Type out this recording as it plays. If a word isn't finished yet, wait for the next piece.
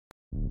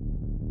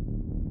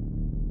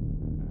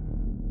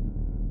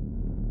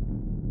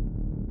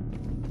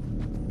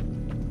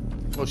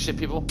Oh shit,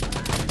 people.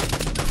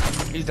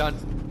 He's done.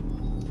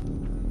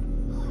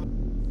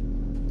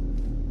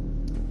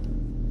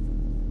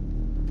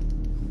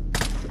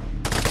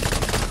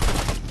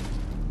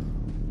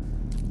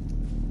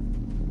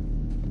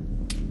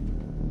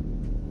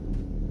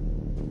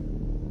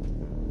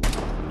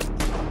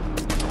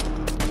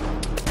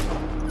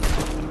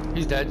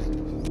 He's dead.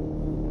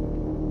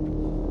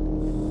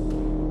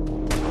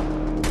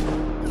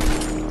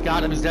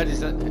 Got him, he's dead, he's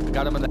dead.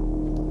 Got him in the...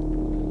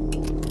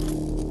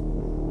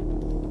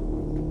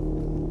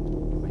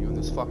 Are you in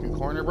this fucking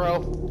corner,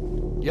 bro?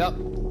 Yep.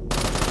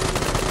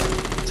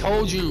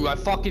 Told you, I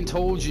fucking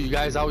told you. You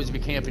guys always be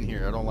camping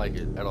here. I don't like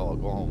it at all.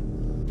 Go home.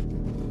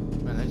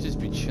 Man, they just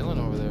be chilling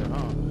over there,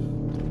 huh?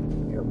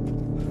 Yep.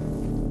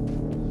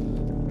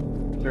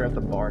 They're at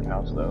the barn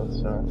house though,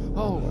 so...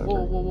 Oh,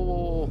 whoa, whoa, whoa,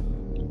 whoa.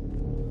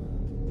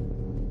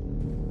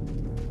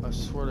 I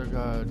swear to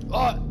God.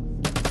 Oh!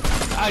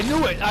 I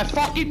knew it! I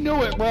fucking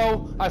knew it,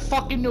 bro! I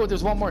fucking knew it.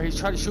 There's one more. He's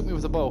trying to shoot me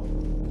with a bow.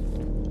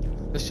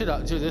 This shit,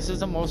 dude, this is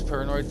the most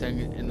paranoid thing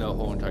in the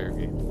whole entire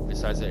game.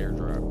 Besides the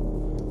airdrop.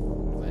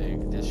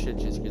 Like, this shit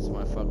just gets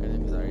my fucking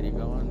anxiety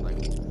going.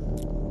 Like...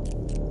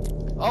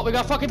 Oh, we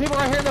got fucking people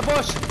right here in the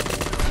bush!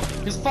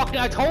 He's fucking...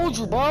 I told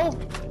you, bro!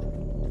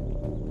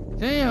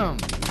 Damn!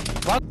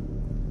 What?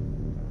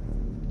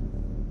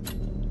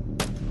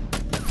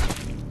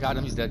 Got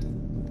him, he's dead.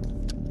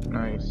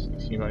 Nice.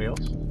 See anybody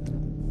else?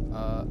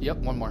 Yep,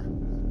 one more.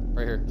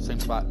 Right here, same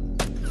spot.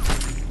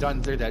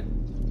 Done, they're dead.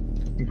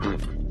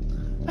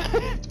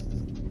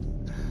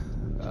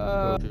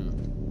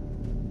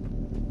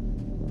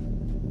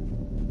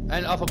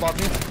 And up above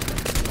me.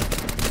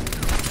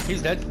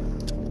 He's dead.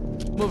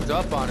 Moved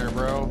up on her,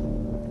 bro.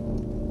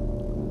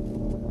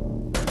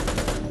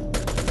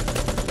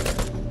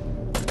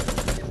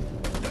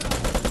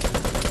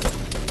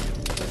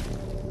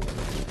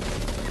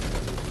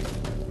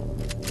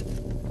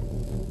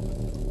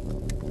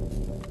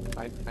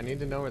 I need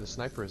to know where the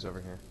sniper is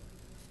over here.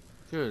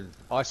 Dude.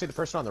 Oh, I see the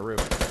person on the roof.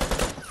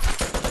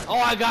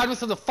 Oh, I got him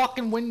through the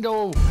fucking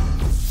window.